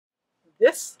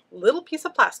This little piece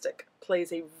of plastic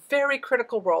plays a very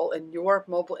critical role in your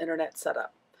mobile internet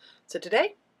setup. So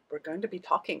today, we're going to be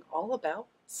talking all about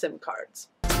SIM cards.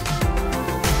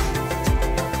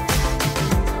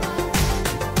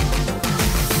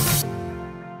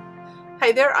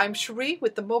 Hi there, I'm Cherie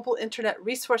with the Mobile Internet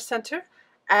Resource Center,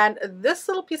 and this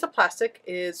little piece of plastic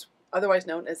is otherwise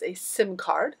known as a SIM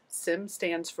card. SIM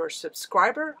stands for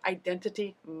Subscriber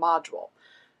Identity Module.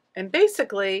 And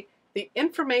basically, the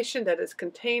information that is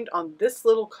contained on this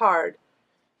little card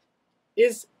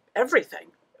is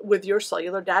everything with your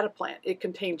cellular data plan. It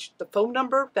contains the phone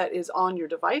number that is on your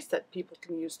device that people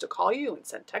can use to call you and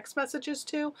send text messages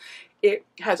to. It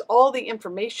has all the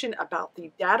information about the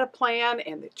data plan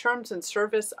and the terms and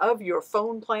service of your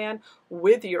phone plan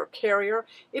with your carrier.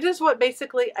 It is what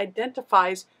basically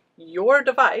identifies your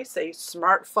device, a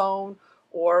smartphone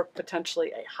or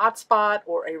potentially a hotspot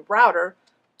or a router,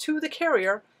 to the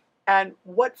carrier and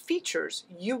what features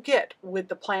you get with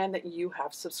the plan that you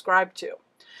have subscribed to.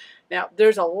 Now,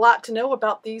 there's a lot to know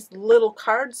about these little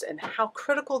cards and how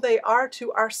critical they are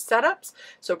to our setups.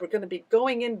 So we're going to be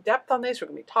going in depth on this. We're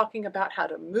going to be talking about how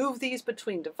to move these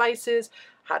between devices,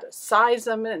 how to size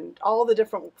them, and all the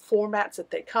different formats that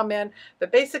they come in.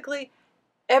 But basically,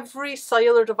 every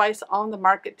cellular device on the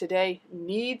market today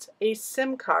needs a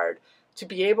SIM card to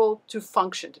be able to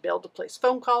function, to be able to place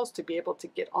phone calls, to be able to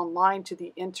get online to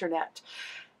the internet.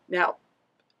 Now,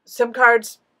 SIM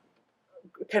cards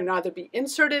can either be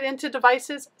inserted into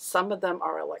devices, some of them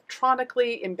are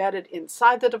electronically embedded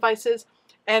inside the devices,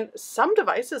 and some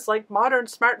devices like modern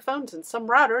smartphones and some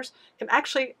routers can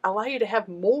actually allow you to have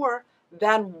more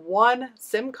than one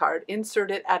SIM card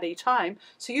inserted at a time,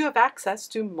 so you have access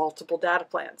to multiple data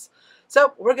plans.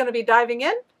 So we're going to be diving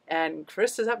in, and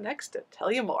Chris is up next to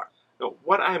tell you more. So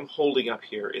what I'm holding up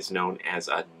here is known as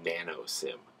a Nano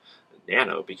SIM.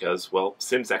 Nano because, well,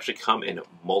 SIMs actually come in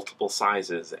multiple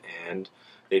sizes and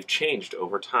they've changed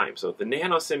over time. So the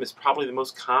Nano SIM is probably the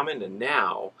most common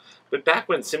now, but back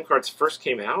when SIM cards first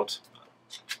came out,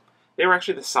 they were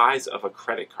actually the size of a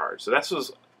credit card. So that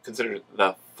was considered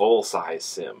the full-size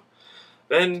SIM.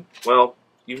 Then, well,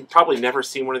 you've probably never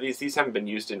seen one of these. These haven't been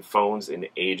used in phones in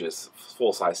ages,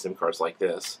 full-size SIM cards like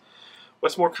this.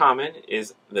 What's more common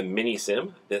is the mini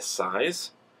SIM, this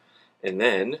size, and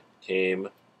then came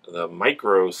the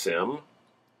micro SIM,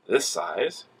 this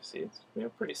size. See, it's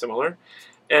pretty similar.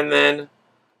 And then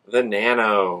the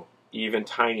Nano, even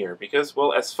tinier, because,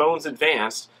 well, as phones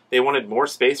advanced, they wanted more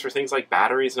space for things like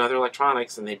batteries and other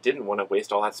electronics, and they didn't want to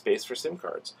waste all that space for SIM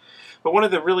cards. But one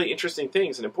of the really interesting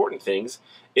things and important things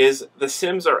is the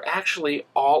SIMs are actually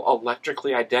all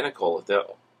electrically identical. The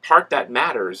part that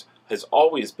matters has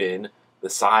always been the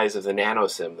size of the Nano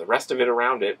SIM. The rest of it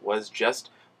around it was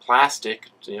just plastic,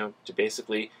 to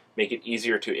basically make it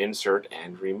easier to insert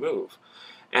and remove.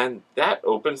 And that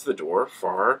opens the door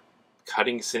for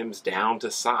cutting SIMs down to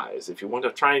size. If you want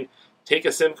to try and take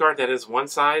a SIM card that is one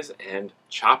size and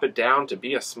chop it down to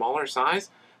be a smaller size,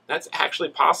 that's actually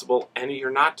possible, and you're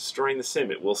not destroying the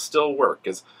SIM. It will still work,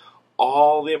 because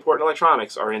all the important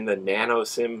electronics are in the Nano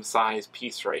SIM size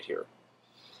piece right here.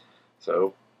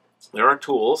 So there are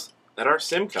tools that are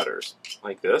SIM cutters,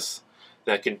 like this,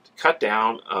 that can cut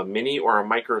down a mini or a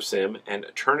micro SIM and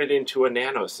turn it into a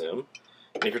Nano SIM.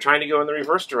 And if you're trying to go in the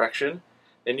reverse direction,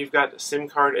 then you've got SIM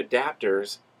card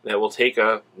adapters that will take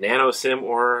a Nano SIM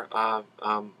or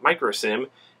a micro SIM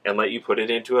and let you put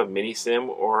it into a mini SIM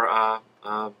or a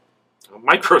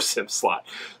micro SIM slot.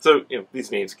 So,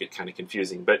 these names get kind of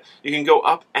confusing, but you can go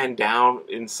up and down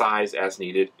in size as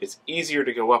needed. It's easier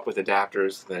to go up with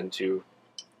adapters than to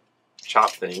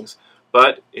chop things,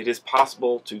 but it is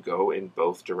possible to go in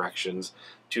both directions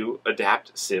to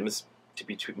adapt SIMs to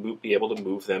be able to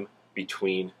move them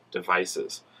between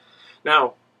devices.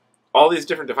 Now, all these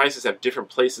different devices have different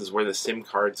places where the SIM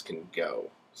cards can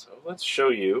go. So let's show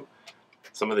you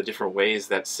some of the different ways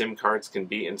that SIM cards can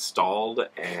be installed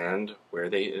and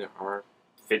where they are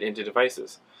fit into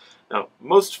devices. Now,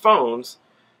 most phones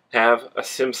have a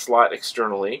SIM slot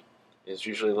externally. It's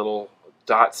usually a little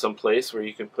dot someplace where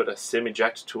you can put a SIM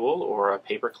eject tool or a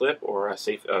paper clip or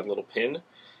a little pin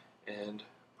and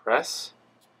press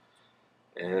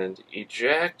and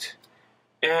eject,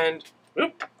 and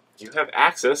whoop, you have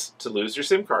access to lose your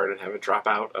SIM card and have it drop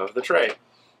out of the tray.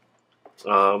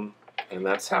 And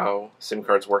that's how SIM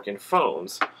cards work in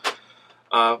phones.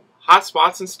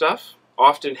 Hotspots and stuff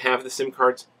often have the SIM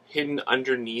cards hidden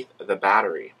underneath the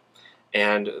battery,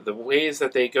 and the ways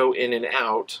that they go in and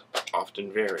out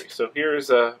often vary. So here's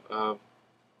a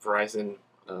Verizon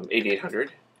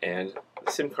 8800, and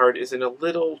the SIM card is in a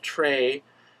little tray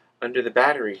under the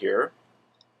battery here,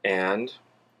 and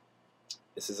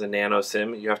This is a Nano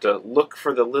SIM. You have to look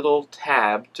for the little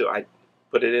tab to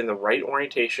put it in the right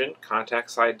orientation,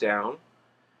 contact side down,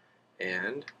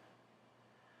 and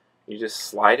you just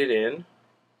slide it in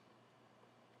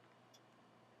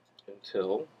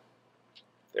until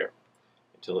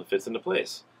it fits into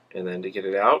place. And then to get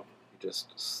it out, you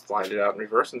just slide it out in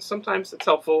reverse. And sometimes it's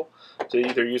helpful to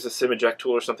either use a SIM eject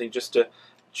tool or something just to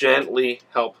gently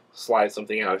help slide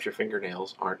something out if your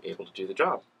fingernails aren't able to do the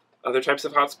job. Other types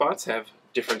of hotspots have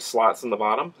different slots on the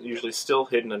bottom, usually still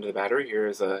hidden under the battery. Here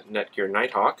is a Netgear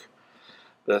Nighthawk.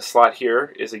 The slot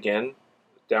here is again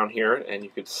down here, and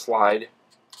you could slide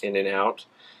in and out.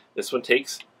 This one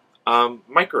takes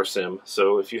micro SIM,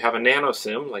 so if you have a Nano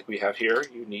SIM like we have here,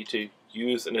 you need to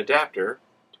use an adapter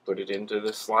to put it into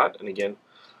this slot. And again,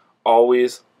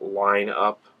 always line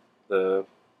up the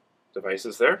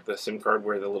devices there, the SIM card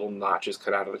where the little notch is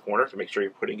cut out of the corner, to make sure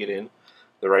you're putting it in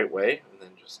the right way, and then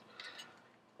just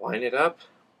line it up.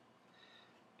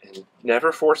 And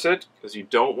never force it, because you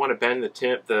don't want to bend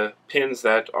the pins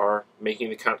that are making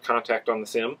the contact on the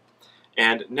SIM.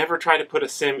 And never try to put a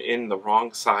SIM in the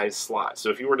wrong size slot. So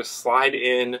if you were to slide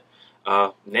in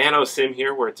a Nano SIM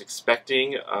here where it's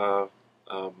expecting a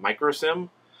micro SIM,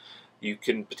 you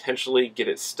can potentially get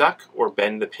it stuck or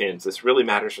bend the pins. This really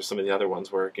matters for some of the other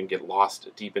ones where it can get lost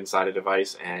deep inside a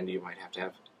device and you might have to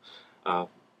have a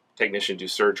technician do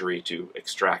surgery to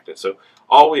extract it. So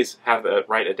always have the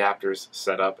right adapters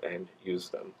set up and use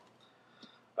them.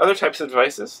 Other types of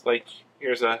devices, like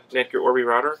here's a Netgear Orbi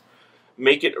router,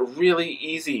 make it really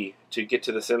easy to get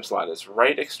to the SIM slot. It's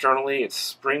right externally, it's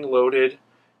spring-loaded.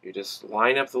 You just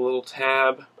line up the little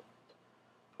tab,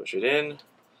 push it in,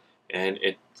 and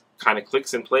it kind of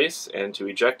clicks in place, and to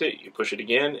eject it, you push it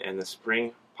again, and the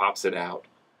spring pops it out.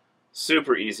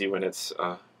 Super easy when it's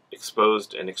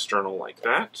exposed and external like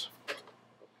that.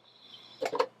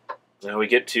 Now we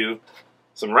get to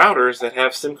some routers that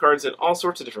have SIM cards in all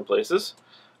sorts of different places.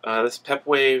 This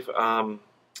Pepwave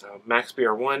Max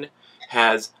BR1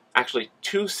 has actually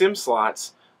 2 SIM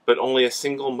slots, but only a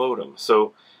single modem.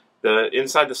 So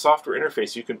inside the software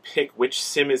interface, you can pick which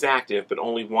SIM is active, but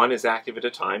only one is active at a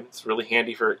time. It's really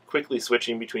handy for quickly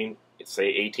switching between,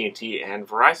 say, AT&T and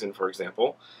Verizon, for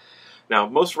example. Now,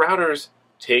 most routers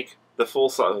take the full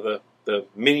size, the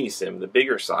mini SIM, the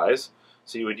bigger size.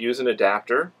 So you would use an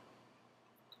adapter,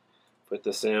 put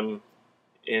the SIM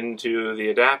into the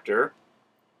adapter.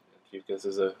 This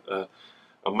is a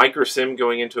micro SIM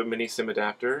going into a mini SIM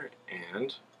adapter,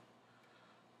 and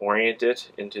orient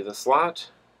it into the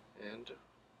slot and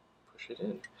push it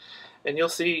in. And you'll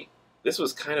see this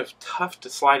was kind of tough to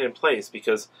slide in place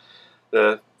because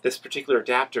this particular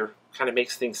adapter kind of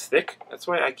makes things thick. That's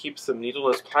why I keep some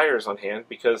needleless pliers on hand,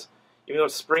 because even though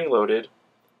it's spring-loaded,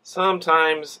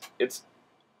 sometimes it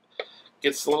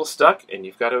gets a little stuck and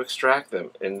you've got to extract them.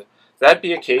 And that'd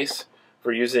be a case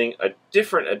for using a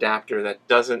different adapter that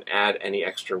doesn't add any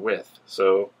extra width.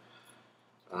 So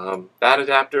that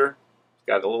adapter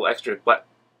got a little extra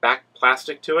back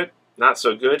plastic to it. Not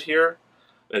so good here.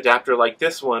 An adapter like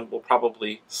this one will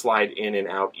probably slide in and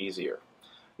out easier.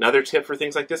 Another tip for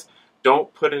things like this,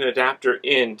 don't put an adapter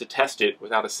in to test it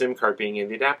without a SIM card being in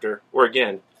the adapter, or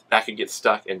again, that could get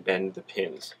stuck and bend the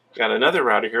pins. Got another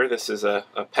router here. This is a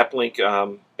Peplink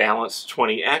Balance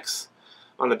 20X.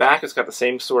 On the back, it's got the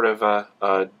same sort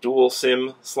of dual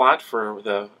SIM slot for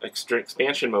the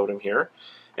expansion modem here.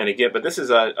 And again, but this is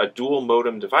a dual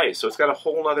modem device, so it's got a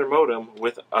whole other modem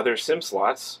with other SIM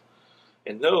slots,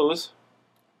 and those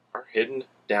are hidden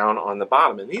down on the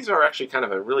bottom. And these are actually kind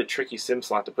of a really tricky SIM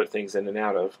slot to put things in and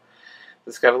out of.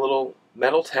 It's got a little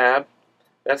metal tab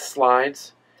that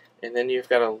slides, and then you've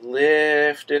got to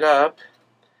lift it up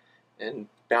and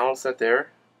balance that there,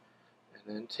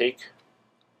 and then take,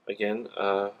 again,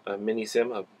 a mini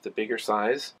SIM of the bigger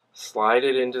size, slide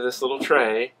it into this little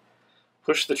tray,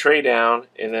 push the tray down,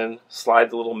 and then slide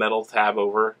the little metal tab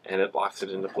over, and it locks it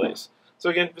into place.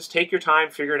 So again, just take your time,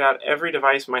 figure it out. Every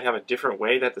device might have a different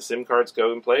way that the SIM cards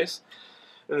go in place.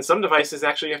 And then some devices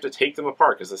actually you have to take them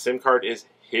apart because the SIM card is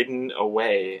hidden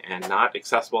away and not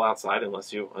accessible outside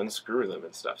unless you unscrew them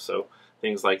and stuff. So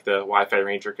things like the Wi-Fi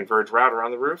Ranger Converge router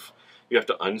on the roof, you have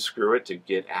to unscrew it to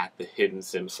get at the hidden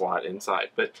SIM slot inside.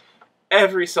 But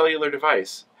every cellular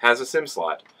device has a SIM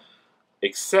slot,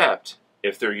 except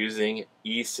if they're using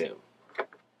eSIM.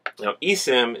 Now,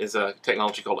 eSIM is a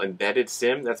technology called embedded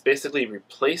SIM. That's basically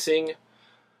replacing a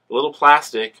little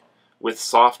plastic with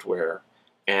software.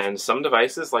 And some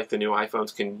devices, like the new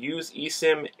iPhones, can use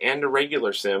eSIM and a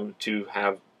regular SIM to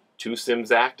have 2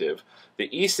 SIMs active. The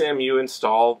eSIM you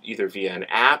install either via an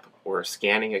app or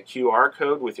scanning a QR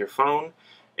code with your phone,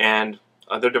 and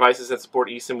other devices that support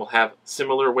eSIM will have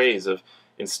similar ways of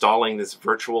installing this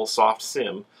virtual soft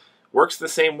SIM. Works the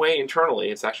same way internally.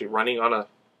 It's actually running on a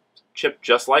chip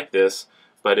just like this,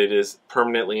 but it is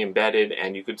permanently embedded,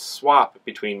 and you could swap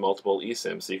between multiple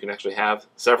eSIMs. So you can actually have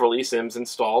several eSIMs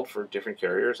installed for different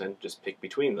carriers and just pick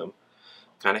between them.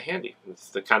 Kind of handy. It's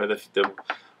the kind of the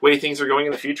way things are going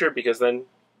in the future, because then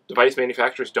device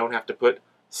manufacturers don't have to put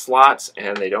slots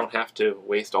and they don't have to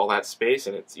waste all that space,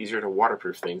 and it's easier to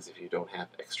waterproof things if you don't have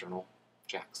external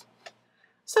jacks.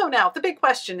 So now the big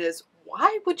question is,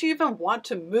 why would you even want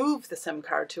to move the SIM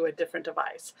card to a different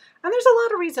device? And there's a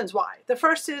lot of reasons why. The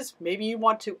first is maybe you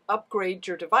want to upgrade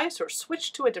your device or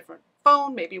switch to a different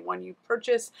phone, maybe one you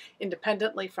purchase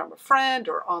independently from a friend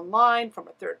or online from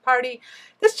a third party.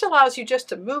 This allows you just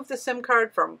to move the SIM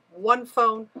card from one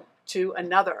phone to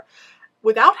another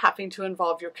without having to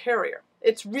involve your carrier.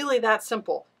 It's really that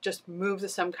simple. Just move the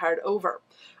SIM card over.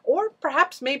 Or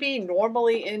perhaps maybe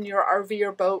normally in your RV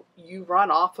or boat you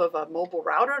run off of a mobile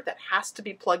router that has to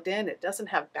be plugged in. It doesn't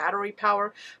have battery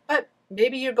power, but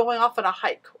maybe you're going off on a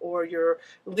hike or you're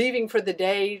leaving for the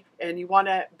day and you want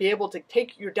to be able to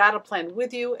take your data plan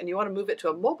with you, and you want to move it to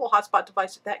a mobile hotspot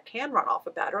device that can run off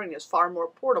a battery and is far more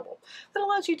portable. That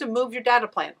allows you to move your data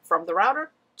plan from the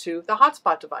router to the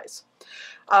hotspot device.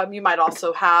 You might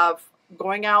also have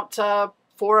going out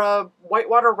for a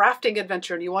whitewater rafting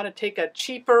adventure and you want to take a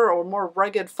cheaper or more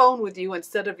rugged phone with you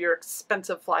instead of your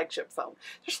expensive flagship phone.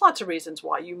 There's lots of reasons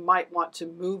why you might want to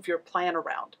move your plan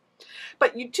around.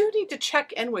 But you do need to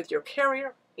check in with your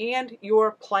carrier and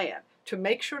your plan to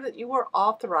make sure that you are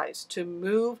authorized to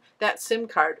move that SIM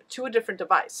card to a different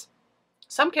device.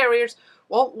 Some carriers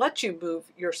won't let you move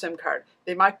your SIM card.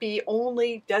 They might be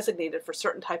only designated for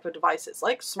certain type of devices,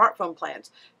 like smartphone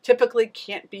plans. Typically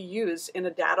can't be used in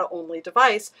a data-only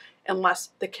device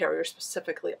unless the carrier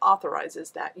specifically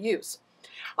authorizes that use.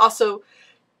 Also,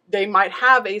 they might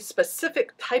have a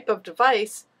specific type of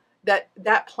device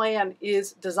that plan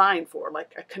is designed for,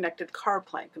 like a connected car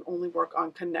plan can only work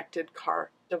on connected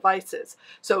car devices.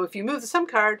 So if you move the SIM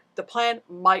card, the plan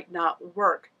might not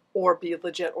work or be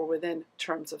legit or within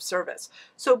terms of service.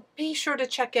 So be sure to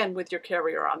check in with your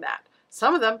carrier on that.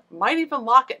 Some of them might even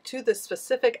lock it to the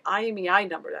specific IMEI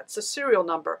number, that's the serial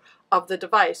number of the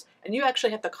device, and you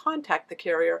actually have to contact the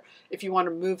carrier if you want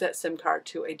to move that SIM card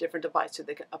to a different device so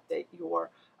they can update your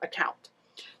account.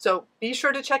 So be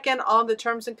sure to check in on the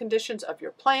terms and conditions of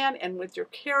your plan and with your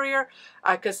carrier,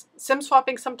 because SIM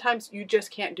swapping, sometimes you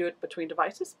just can't do it between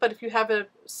devices, but if you have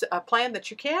a plan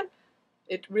that you can,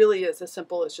 it really is as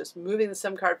simple as just moving the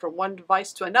SIM card from one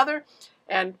device to another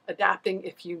and adapting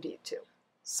if you need to.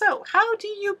 So how do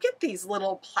you get these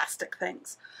little plastic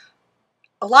things?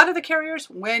 A lot of the carriers,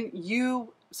 when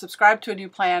you subscribe to a new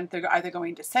plan, they're either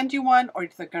going to send you one or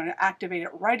they're going to activate it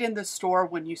right in the store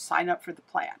when you sign up for the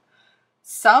plan.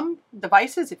 Some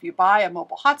devices, if you buy a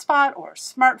mobile hotspot or a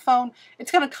smartphone,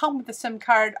 it's going to come with the SIM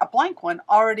card, a blank one,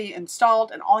 already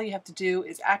installed, and all you have to do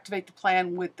is activate the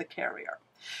plan with the carrier.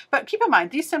 But keep in mind,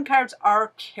 these SIM cards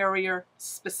are carrier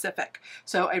specific.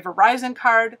 So a Verizon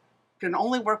card can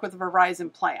only work with a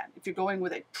Verizon plan. If you're going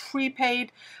with a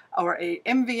prepaid or a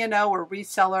MVNO or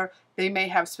reseller, they may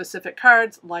have specific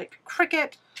cards like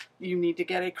Cricket. You need to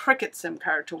get a Cricket SIM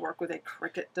card to work with a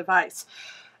Cricket device.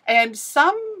 And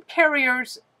some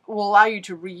carriers will allow you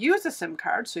to reuse a SIM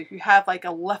card. So if you have like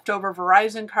a leftover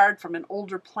Verizon card from an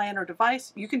older plan or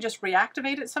device, you can just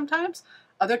reactivate it sometimes.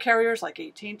 Other carriers like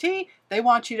AT&T, they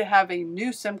want you to have a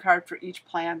new SIM card for each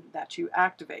plan that you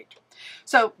activate.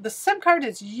 So the SIM card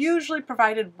is usually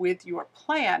provided with your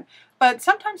plan, but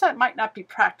sometimes that might not be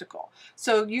practical.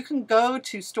 So you can go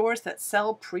to stores that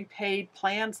sell prepaid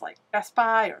plans like Best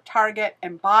Buy or Target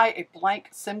and buy a blank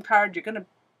SIM card. You're going to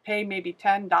pay maybe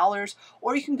 $10,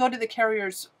 or you can go to the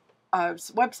carrier's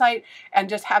website and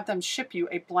just have them ship you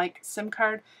a blank SIM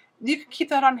card. You can keep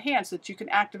that on hand so that you can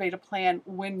activate a plan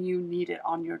when you need it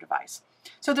on your device.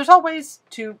 So there's all ways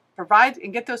to provide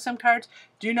and get those SIM cards.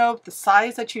 Do you know the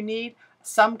size that you need?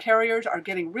 Some carriers are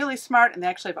getting really smart and they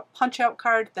actually have a punch-out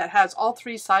card that has all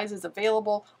three sizes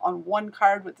available on one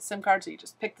card with the SIM card, so you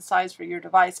just pick the size for your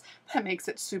device. That makes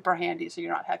it super handy so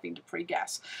you're not having to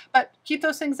pre-guess. But keep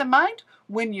those things in mind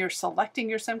when you're selecting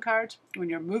your SIM cards, when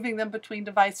you're moving them between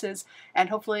devices, and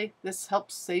hopefully this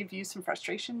helps save you some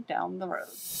frustration down the road.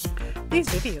 These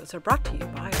videos are brought to you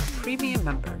by our premium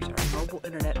members, our mobile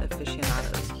internet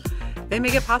aficionados. They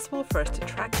make it possible for us to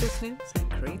track this news and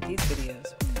create these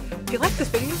videos. If you like this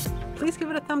video, please give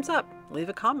it a thumbs up, leave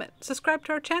a comment, subscribe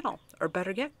to our channel, or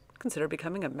better yet, consider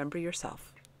becoming a member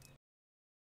yourself.